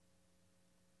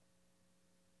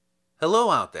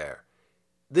Hello out there.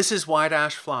 This is White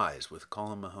Ash Flies with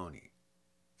Colin Mahoney.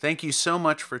 Thank you so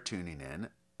much for tuning in.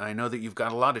 I know that you've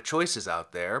got a lot of choices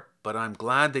out there, but I'm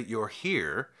glad that you're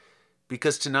here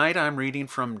because tonight I'm reading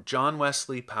from John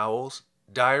Wesley Powell's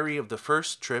Diary of the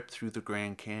First Trip Through the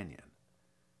Grand Canyon.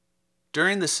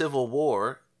 During the Civil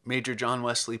War, Major John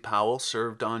Wesley Powell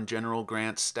served on General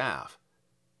Grant's staff,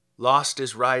 lost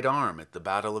his right arm at the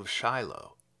Battle of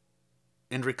Shiloh,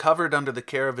 and recovered under the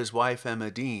care of his wife Emma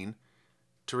Dean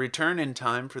to return in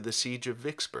time for the siege of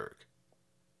Vicksburg.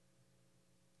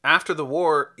 After the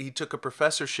war, he took a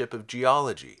professorship of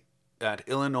geology at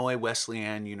Illinois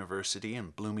Wesleyan University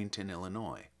in Bloomington,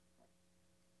 Illinois.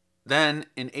 Then,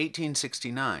 in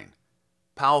 1869,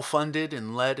 Powell funded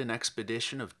and led an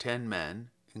expedition of 10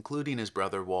 men, including his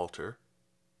brother Walter,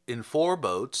 in 4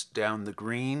 boats down the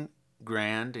Green,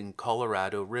 Grand, and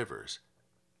Colorado rivers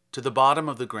to the bottom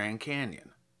of the Grand Canyon,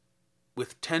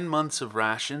 with 10 months of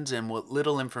rations and what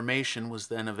little information was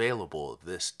then available of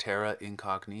this terra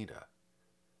incognita.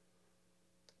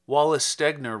 Wallace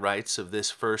Stegner writes of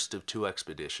this first of 2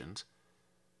 expeditions,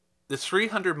 "The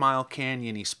 300-mile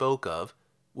canyon he spoke of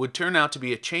would turn out to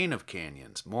be a chain of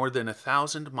canyons more than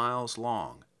 1,000 miles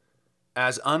long,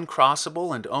 as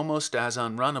uncrossable and almost as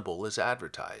unrunnable as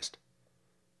advertised,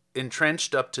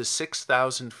 entrenched up to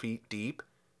 6,000 feet deep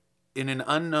in an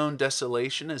unknown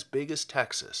desolation as big as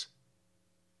Texas."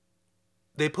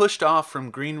 They pushed off from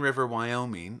Green River,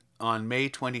 Wyoming on May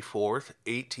 24,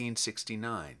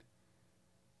 1869,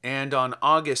 and on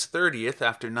August 30th,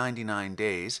 after 99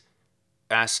 days,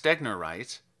 as Stegner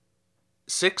writes,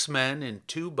 6 men in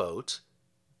 2 boats,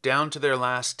 down to their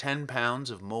last 10 pounds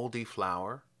of moldy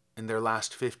flour and their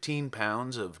last 15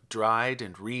 pounds of dried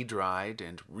and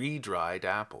re-dried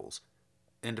apples,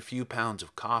 and a few pounds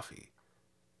of coffee,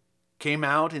 came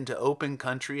out into open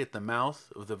country at the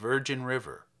mouth of the Virgin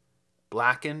River,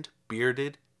 blackened,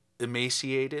 bearded,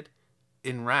 emaciated,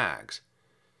 in rags,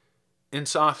 and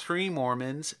saw 3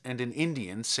 Mormons and an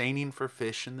Indian seining for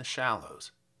fish in the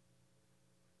shallows.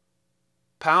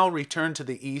 Powell returned to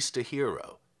the East a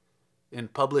hero,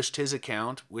 and published his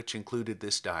account, which included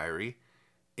this diary,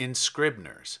 in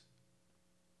Scribner's.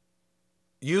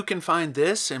 You can find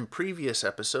this and previous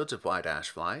episodes of White Ash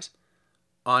Flies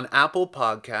on Apple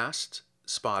Podcasts,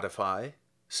 Spotify,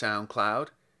 SoundCloud,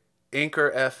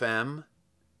 Anchor FM,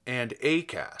 and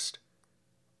Acast.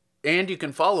 And you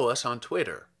can follow us on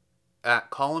Twitter at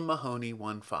Colin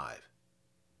Mahoney15.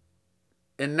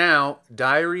 And now,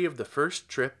 Diary of the First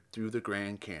Trip Through the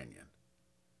Grand Canyon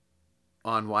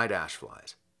on White Ash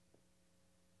Flies.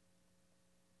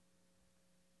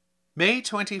 May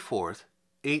 24th,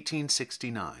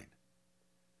 1869.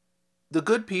 The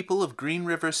good people of Green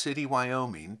River City,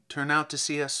 Wyoming, turn out to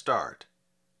see us start.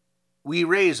 We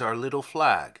raise our little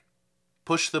flag,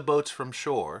 push the boats from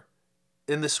shore,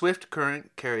 and the swift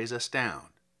current carries us down.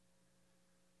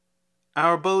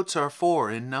 Our boats are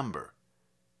 4 in number.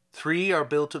 3 are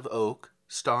built of oak,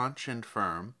 staunch and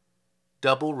firm,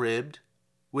 double-ribbed,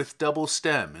 with double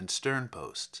stem and stern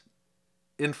posts,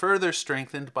 and further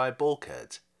strengthened by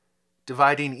bulkheads,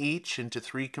 dividing each into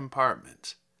 3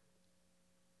 compartments.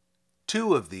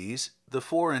 2 of these, the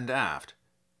fore and aft,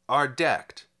 are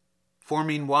decked,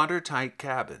 forming watertight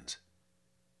cabins.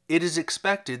 It is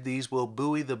expected these will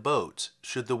buoy the boats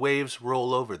should the waves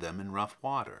roll over them in rough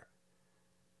water.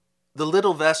 The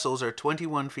little vessels are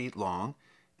 21 feet long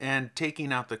and,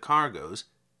 taking out the cargoes,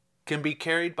 can be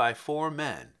carried by 4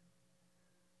 men.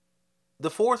 The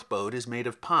 4th boat is made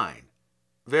of pine,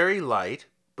 very light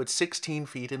but 16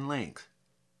 feet in length,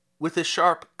 with a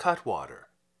sharp cutwater,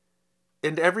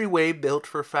 and every way built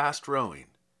for fast rowing,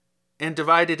 and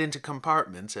divided into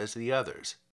compartments as the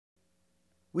others.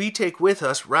 We take with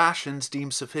us rations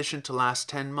deemed sufficient to last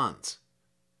 10 months,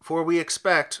 for we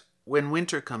expect, when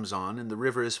winter comes on and the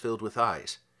river is filled with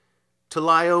ice, to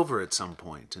lie over at some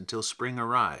point until spring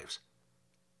arrives.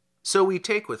 So we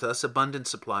take with us abundant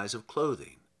supplies of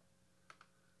clothing.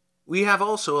 We have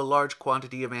also a large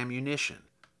quantity of ammunition,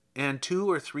 and 2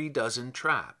 or 3 dozen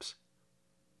traps.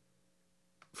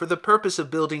 For the purpose of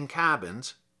building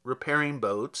cabins, repairing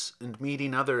boats, and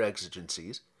meeting other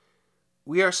exigencies,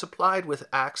 we are supplied with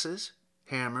axes,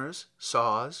 hammers,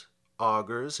 saws,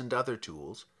 augers, and other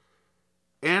tools,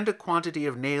 and a quantity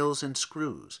of nails and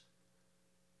screws.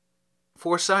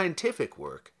 For scientific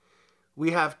work,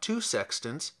 we have 2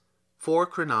 sextants, 4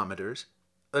 chronometers,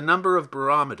 a number of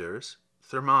barometers,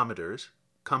 thermometers,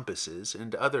 compasses,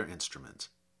 and other instruments.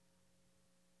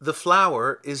 The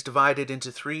flour is divided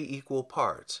into 3 equal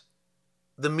parts,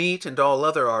 the meat and all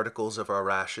other articles of our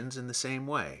rations in the same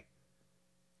way.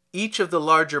 Each of the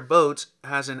larger boats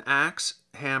has an axe,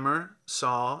 hammer,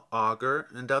 saw, auger,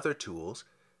 and other tools,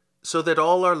 so that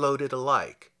all are loaded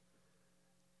alike.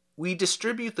 We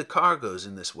distribute the cargoes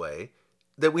in this way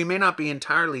that we may not be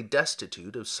entirely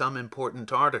destitute of some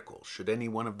important article should any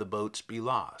one of the boats be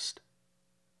lost.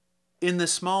 In the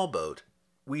small boat,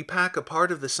 we pack a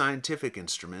part of the scientific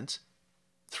instruments,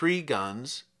 3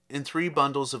 guns, and 3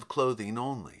 bundles of clothing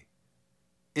only.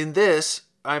 In this,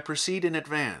 I proceed in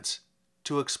advance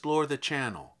to explore the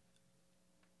channel.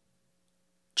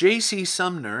 J.C.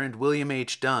 Sumner and William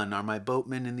H. Dunn are my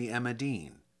boatmen in the Emma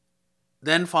Dean.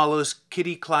 Then follows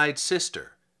Kitty Clyde's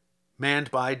sister,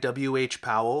 manned by W.H.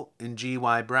 Powell and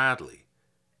G.Y. Bradley.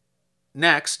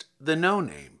 Next, the No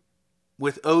Name,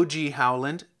 with O.G.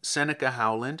 Howland, Seneca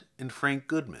Howland, and Frank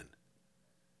Goodman.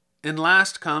 And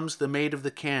last comes the Maid of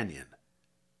the Canyon,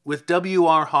 with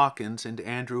W.R. Hawkins and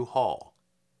Andrew Hall.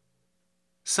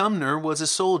 Sumner was a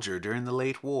soldier during the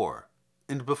late war,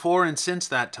 and before and since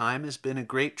that time has been a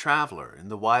great traveler in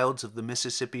the wilds of the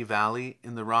Mississippi Valley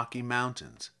and the Rocky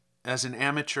Mountains, as an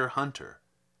amateur hunter.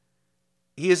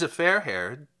 He is a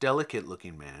fair-haired,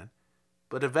 delicate-looking man,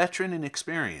 but a veteran in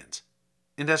experience,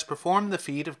 and has performed the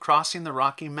feat of crossing the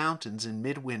Rocky Mountains in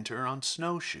midwinter on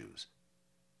snowshoes.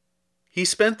 He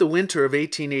spent the winter of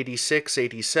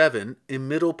 1886-87 in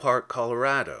Middle Park,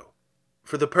 Colorado,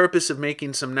 for the purpose of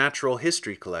making some natural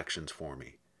history collections for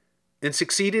me, and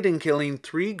succeeded in killing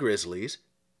 3 grizzlies,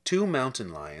 2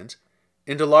 mountain lions,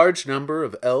 and a large number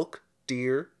of elk,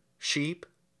 deer, sheep,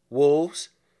 wolves,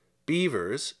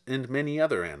 beavers, and many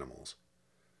other animals.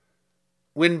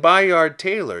 When Bayard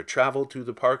Taylor traveled through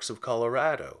the parks of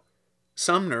Colorado,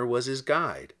 Sumner was his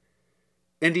guide,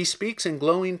 and he speaks in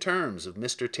glowing terms of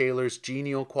Mr. Taylor's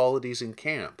genial qualities in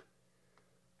camp.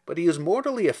 But he was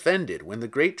mortally offended when the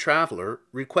great traveler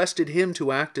requested him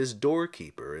to act as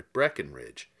doorkeeper at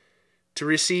Breckenridge, to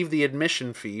receive the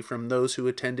admission fee from those who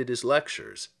attended his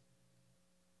lectures.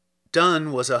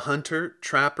 Dunn was a hunter,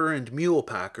 trapper, and mule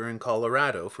packer in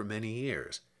Colorado for many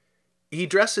years. He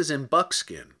dresses in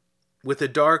buckskin, with a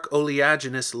dark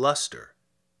oleaginous luster,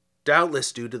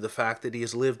 doubtless due to the fact that he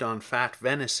has lived on fat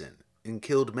venison and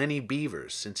killed many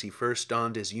beavers since he first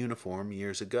donned his uniform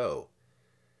years ago.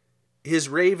 His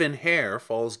raven hair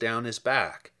falls down his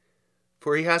back,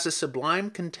 for he has a sublime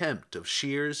contempt of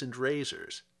shears and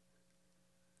razors.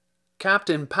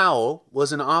 Captain Powell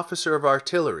was an officer of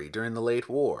artillery during the late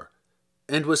war,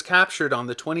 and was captured on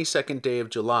the 22nd day of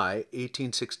July,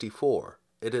 1864,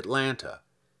 at Atlanta,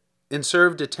 and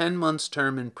served a 10-month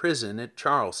term in prison at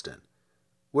Charleston,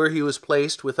 where he was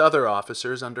placed with other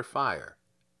officers under fire.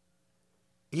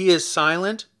 He is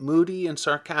silent, moody, and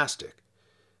sarcastic,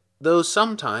 though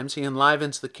sometimes he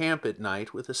enlivens the camp at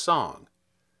night with a song.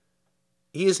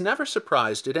 He is never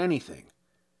surprised at anything.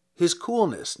 His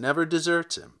coolness never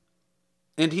deserts him,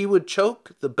 and he would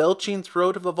choke the belching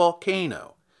throat of a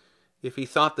volcano if he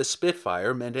thought the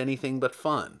Spitfire meant anything but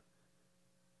fun.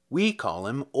 We call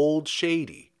him Old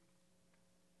Shady.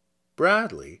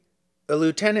 Bradley, a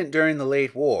lieutenant during the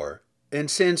late war,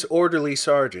 and since orderly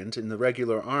sergeant in the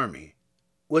regular army,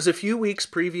 was a few weeks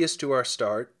previous to our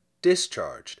start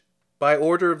discharged, by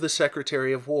order of the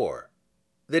Secretary of War,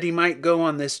 that he might go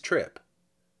on this trip.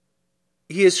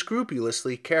 He is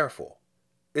scrupulously careful,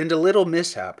 and a little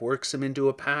mishap works him into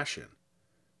a passion.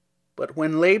 But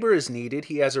when labor is needed,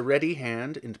 he has a ready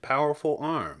hand and powerful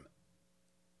arm,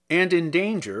 and in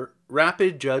danger,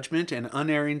 rapid judgment and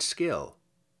unerring skill.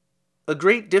 A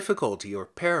great difficulty or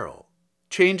peril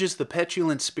changes the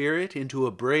petulant spirit into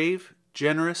a brave,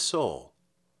 generous soul.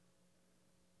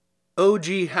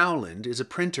 O.G. Howland is a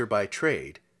printer by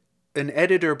trade, an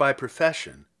editor by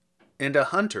profession, and a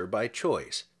hunter by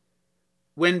choice.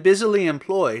 When busily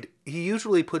employed, he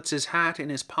usually puts his hat in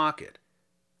his pocket,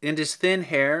 and his thin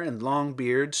hair and long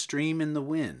beard stream in the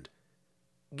wind,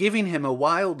 giving him a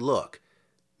wild look,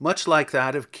 much like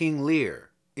that of King Lear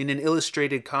in an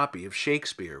illustrated copy of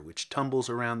Shakespeare which tumbles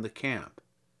around the camp.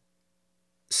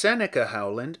 Seneca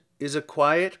Howland is a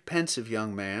quiet, pensive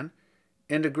young man,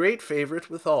 and a great favorite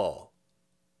with all.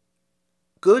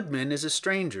 Goodman is a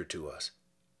stranger to us,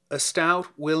 a stout,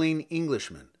 willing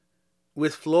Englishman,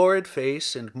 with florid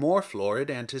face and more florid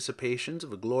anticipations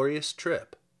of a glorious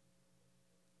trip.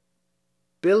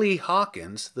 Billy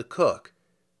Hawkins, the cook,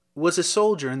 was a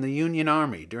soldier in the Union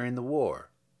Army during the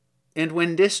war, and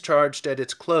when discharged at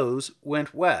its close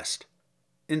went west,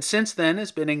 and since then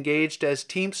has been engaged as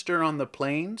teamster on the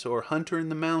plains or hunter in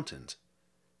the mountains.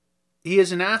 He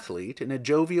is an athlete and a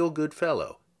jovial good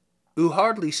fellow, who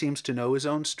hardly seems to know his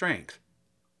own strength.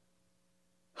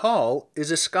 Hall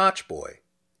is a Scotch boy,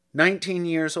 19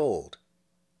 years old,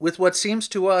 with what seems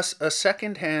to us a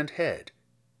second-hand head,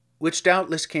 which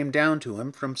doubtless came down to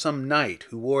him from some knight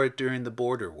who wore it during the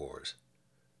border wars.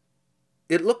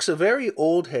 It looks a very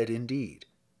old head indeed,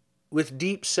 with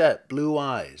deep-set blue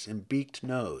eyes and beaked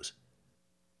nose.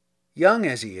 Young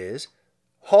as he is,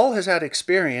 Hall has had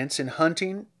experience in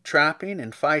hunting, trapping,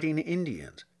 and fighting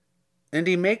Indians, and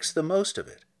he makes the most of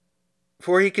it,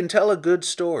 for he can tell a good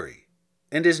story,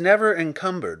 and is never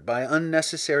encumbered by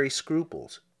unnecessary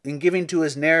scruples in giving to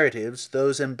his narratives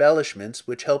those embellishments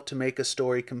which help to make a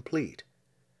story complete.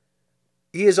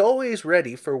 He is always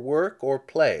ready for work or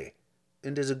play,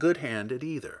 and is a good hand at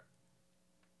either.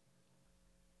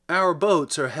 Our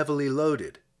boats are heavily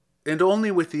loaded, and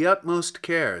only with the utmost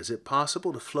care is it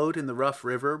possible to float in the rough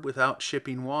river without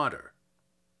shipping water.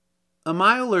 A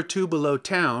mile or two below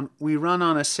town, we run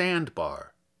on a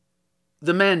sandbar.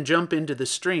 The men jump into the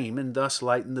stream and thus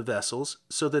lighten the vessels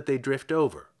so that they drift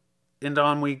over, and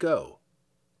on we go.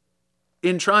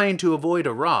 In trying to avoid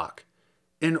a rock,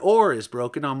 an oar is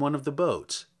broken on one of the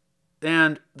boats,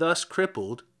 and, thus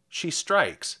crippled, she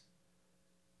strikes.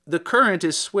 The current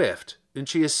is swift, and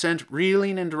she is sent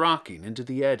reeling and rocking into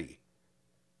the eddy.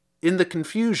 In the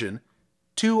confusion,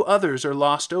 2 others are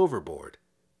lost overboard,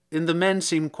 and the men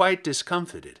seem quite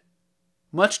discomfited,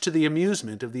 much to the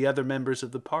amusement of the other members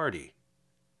of the party.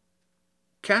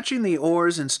 Catching the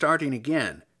oars and starting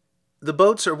again, the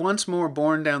boats are once more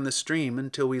borne down the stream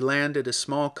until we land at a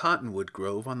small cottonwood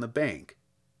grove on the bank,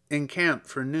 and camp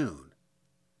for noon.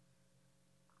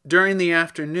 During the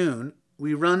afternoon,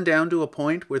 we run down to a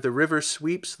point where the river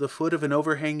sweeps the foot of an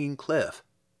overhanging cliff,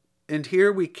 and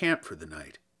here we camp for the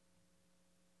night.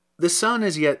 The sun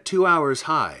is yet 2 hours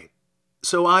high,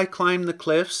 so I climb the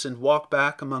cliffs and walk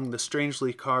back among the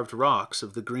strangely carved rocks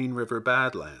of the Green River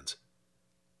Badlands.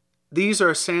 These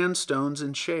are sandstones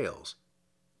and shales,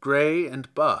 gray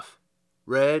and buff,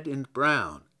 red and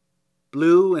brown,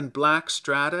 blue and black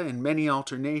strata in many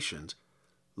alternations,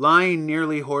 lying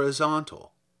nearly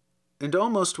horizontal, and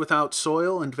almost without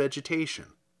soil and vegetation.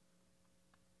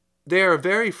 They are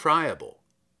very friable,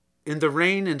 and the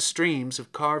rain and streams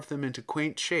have carved them into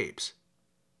quaint shapes.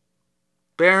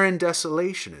 Barren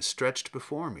desolation is stretched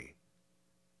before me,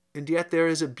 and yet there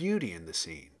is a beauty in the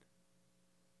scene.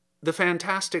 The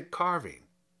fantastic carving,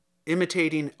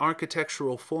 imitating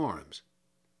architectural forms,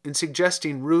 and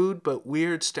suggesting rude but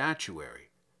weird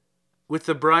statuary, with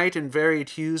the bright and varied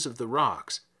hues of the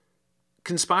rocks,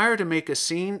 conspire to make a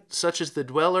scene such as the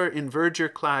dweller in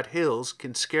verdure-clad hills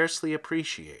can scarcely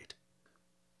appreciate.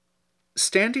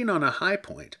 Standing on a high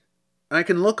point, I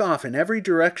can look off in every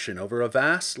direction over a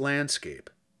vast landscape,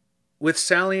 with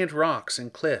salient rocks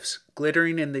and cliffs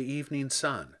glittering in the evening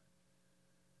sun.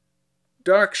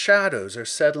 Dark shadows are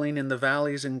settling in the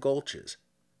valleys and gulches,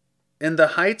 and the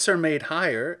heights are made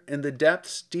higher and the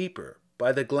depths deeper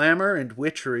by the glamour and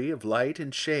witchery of light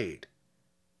and shade.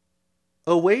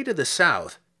 Away to the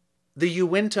south, the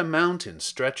Uinta Mountains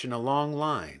stretch in a long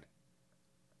line.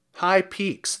 High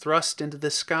peaks thrust into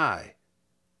the sky,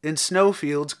 and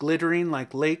snowfields glittering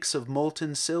like lakes of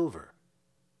molten silver,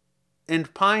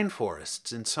 and pine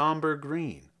forests in somber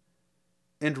green,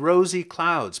 and rosy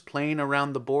clouds playing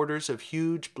around the borders of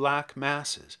huge black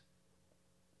masses,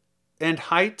 and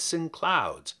heights and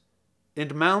clouds,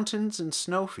 and mountains and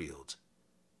snowfields,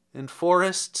 and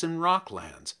forests and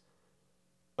rocklands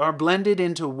are blended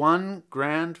into one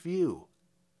grand view.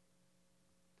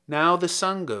 Now the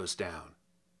sun goes down,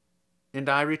 and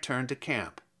I return to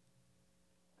camp.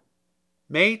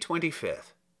 May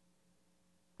 25th.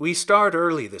 We start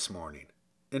early this morning,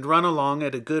 and run along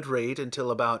at a good rate until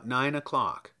about 9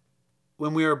 o'clock,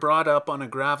 when we are brought up on a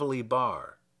gravelly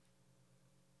bar.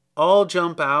 All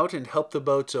jump out and help the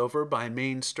boats over by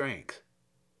main strength.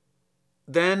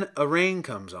 Then a rain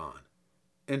comes on,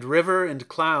 and river and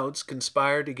clouds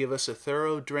conspire to give us a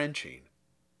thorough drenching.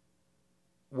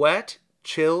 Wet,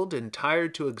 chilled, and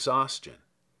tired to exhaustion,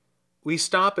 we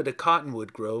stop at a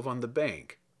cottonwood grove on the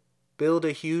bank, build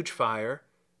a huge fire,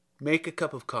 make a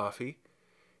cup of coffee,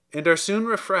 and are soon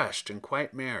refreshed and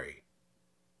quite merry.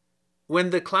 When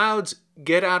the clouds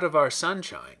get out of our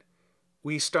sunshine,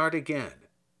 we start again.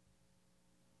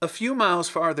 A few miles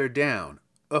farther down,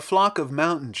 a flock of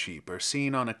mountain sheep are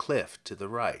seen on a cliff to the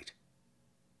right.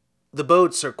 The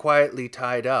boats are quietly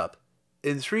tied up,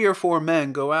 and 3 or 4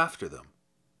 men go after them.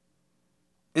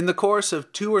 In the course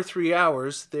of 2 or 3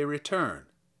 hours, they return.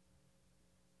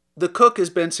 The cook has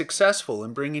been successful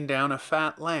in bringing down a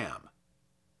fat lamb.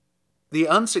 The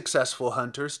unsuccessful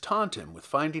hunters taunt him with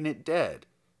finding it dead,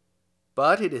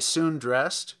 but it is soon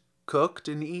dressed, cooked,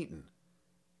 and eaten,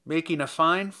 making a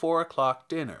fine 4 o'clock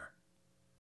dinner.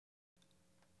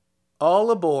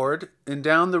 All aboard and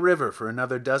down the river for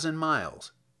another dozen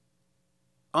miles.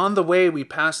 On the way, we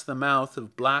pass the mouth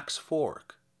of Black's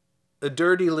Fork, a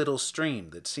dirty little stream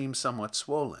that seems somewhat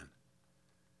swollen.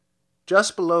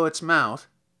 Just below its mouth,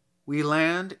 we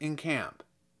land in camp.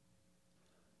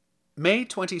 May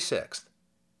 26th.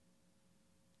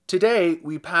 Today,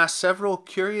 we pass several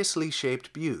curiously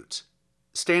shaped buttes,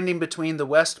 standing between the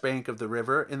west bank of the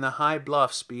river and the high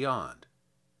bluffs beyond.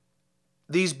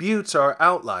 These buttes are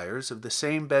outliers of the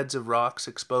same beds of rocks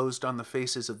exposed on the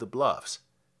faces of the bluffs,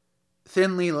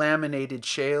 thinly laminated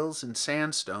shales and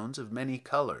sandstones of many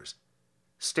colors,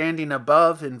 standing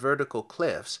above in vertical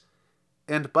cliffs,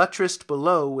 and buttressed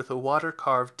below with a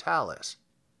water-carved talus.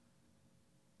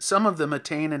 Some of them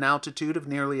attain an altitude of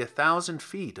nearly 1,000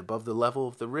 feet above the level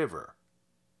of the river.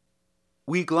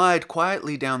 We glide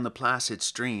quietly down the placid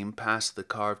stream past the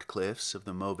carved cliffs of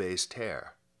the Mauvaise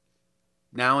Terre,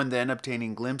 now and then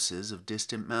obtaining glimpses of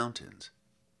distant mountains.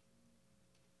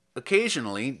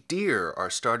 Occasionally, deer are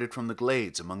started from the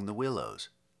glades among the willows,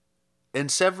 and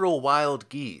several wild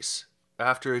geese,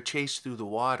 after a chase through the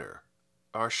water,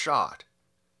 are shot.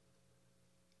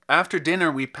 After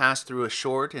dinner, we pass through a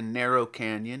short and narrow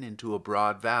canyon into a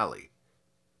broad valley.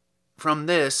 From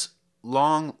this,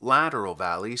 long lateral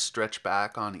valleys stretch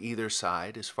back on either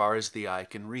side as far as the eye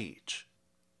can reach.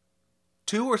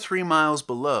 2 or 3 miles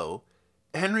below,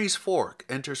 Henry's Fork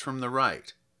enters from the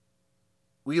right.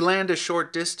 We land a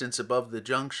short distance above the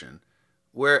junction,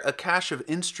 where a cache of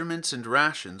instruments and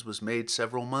rations was made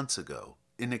several months ago,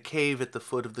 in a cave at the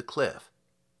foot of the cliff,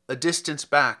 a distance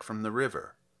back from the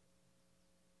river.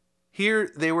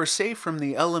 Here they were safe from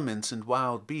the elements and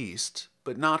wild beasts,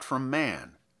 but not from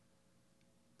man.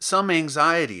 Some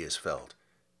anxiety is felt,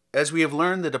 as we have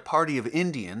learned that a party of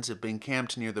Indians have been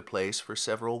camped near the place for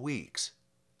several weeks.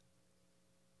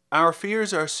 Our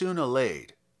fears are soon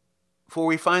allayed, for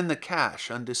we find the cache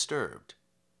undisturbed.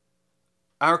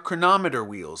 Our chronometer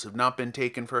wheels have not been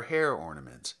taken for hair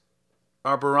ornaments,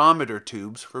 our barometer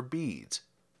tubes for beads,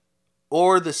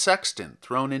 or the sextant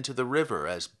thrown into the river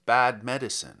as bad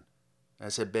medicine,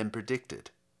 as had been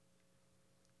predicted.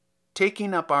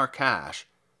 Taking up our cache,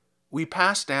 we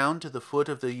pass down to the foot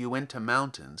of the Uinta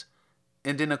Mountains,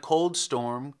 and in a cold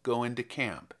storm go into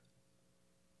camp.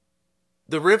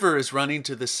 The river is running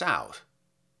to the south.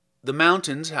 The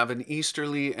mountains have an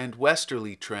easterly and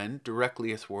westerly trend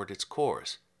directly athwart its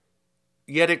course,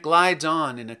 yet it glides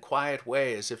on in a quiet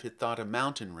way as if it thought a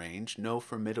mountain range no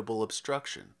formidable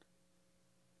obstruction.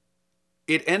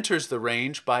 It enters the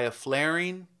range by a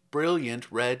flaring,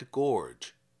 brilliant red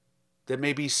gorge that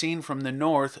may be seen from the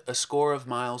north a score of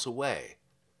miles away.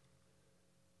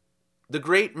 The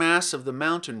great mass of the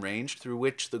mountain range through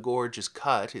which the gorge is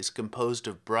cut is composed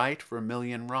of bright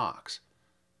vermilion rocks,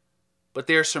 but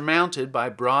they are surmounted by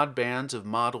broad bands of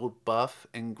mottled buff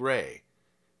and gray,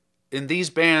 and these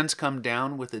bands come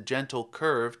down with a gentle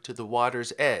curve to the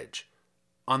water's edge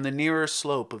on the nearer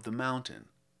slope of the mountain.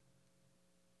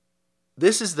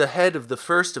 This is the head of the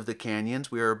first of the canyons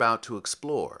we are about to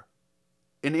explore,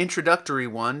 an introductory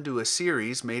one to a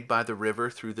series made by the river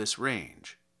through this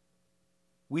range.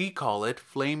 We call it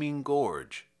Flaming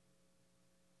Gorge.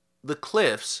 The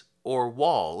cliffs, or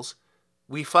walls,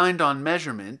 we find on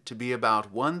measurement to be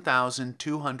about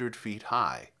 1,200 feet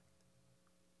high.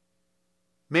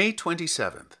 May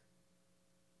 27th.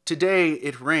 Today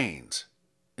it rains,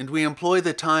 and we employ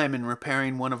the time in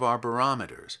repairing one of our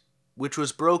barometers, which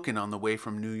was broken on the way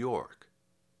from New York.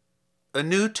 A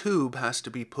new tube has to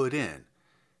be put in.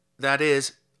 That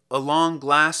is, a long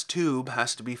glass tube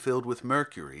has to be filled with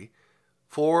mercury,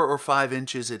 4 or 5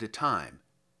 inches at a time,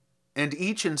 and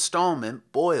each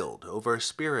installment boiled over a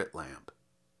spirit lamp.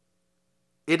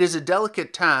 It is a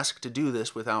delicate task to do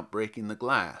this without breaking the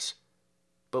glass,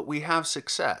 but we have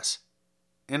success,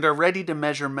 and are ready to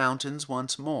measure mountains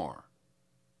once more.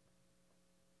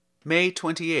 May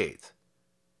 28th.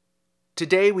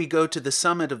 Today we go to the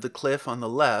summit of the cliff on the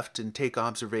left and take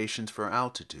observations for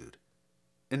altitude,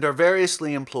 and are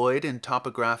variously employed in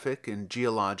topographic and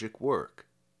geologic work.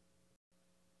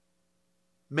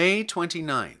 May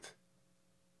 29th.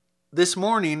 This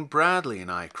morning Bradley and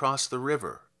I cross the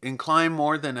river and climb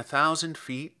more than 1,000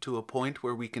 feet to a point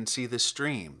where we can see the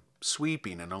stream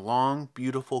sweeping in a long,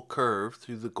 beautiful curve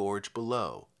through the gorge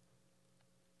below.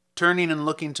 Turning and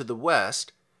looking to the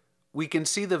west, we can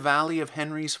see the valley of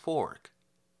Henry's Fork,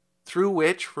 through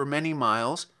which, for many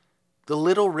miles, the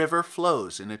little river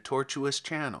flows in a tortuous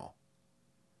channel.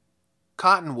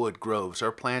 Cottonwood groves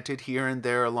are planted here and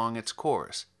there along its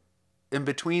course, and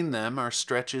between them are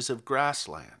stretches of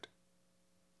grassland.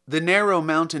 The narrow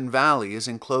mountain valley is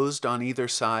enclosed on either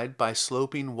side by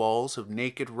sloping walls of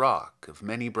naked rock of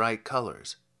many bright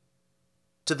colors.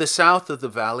 To the south of the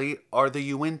valley are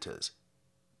the Uintas,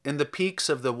 and the peaks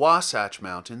of the Wasatch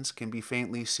Mountains can be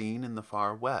faintly seen in the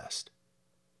far west.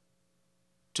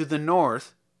 To the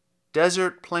north,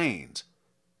 desert plains,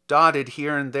 dotted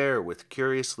here and there with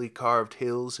curiously carved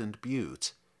hills and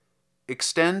buttes,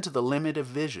 extend to the limit of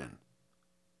vision.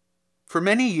 For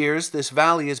many years, this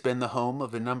valley has been the home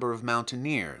of a number of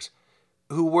mountaineers,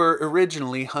 who were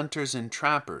originally hunters and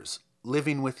trappers,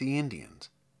 living with the Indians.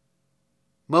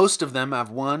 Most of them have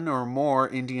one or more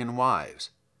Indian wives.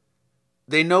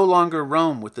 They no longer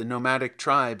roam with the nomadic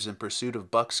tribes in pursuit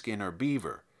of buckskin or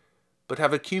beaver, but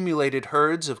have accumulated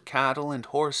herds of cattle and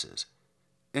horses,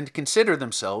 and consider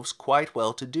themselves quite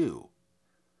well-to-do.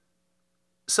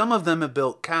 Some of them have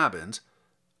built cabins,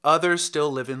 others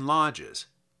still live in lodges.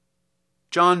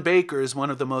 John Baker is one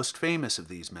of the most famous of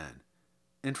these men,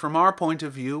 and from our point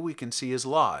of view we can see his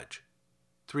lodge,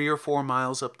 3 or 4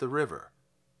 miles up the river.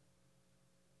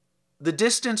 The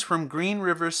distance from Green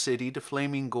River City to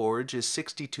Flaming Gorge is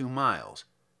 62 miles.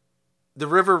 The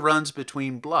river runs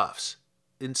between bluffs,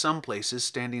 in some places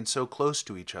standing so close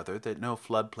to each other that no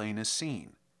floodplain is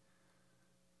seen.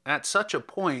 At such a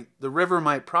point, the river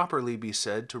might properly be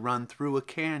said to run through a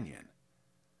canyon.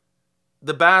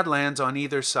 The badlands on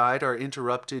either side are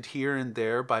interrupted here and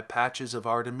there by patches of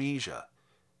artemisia,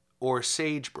 or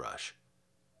sagebrush.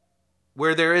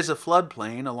 Where there is a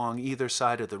floodplain along either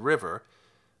side of the river,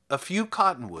 a few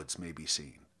cottonwoods may be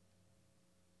seen.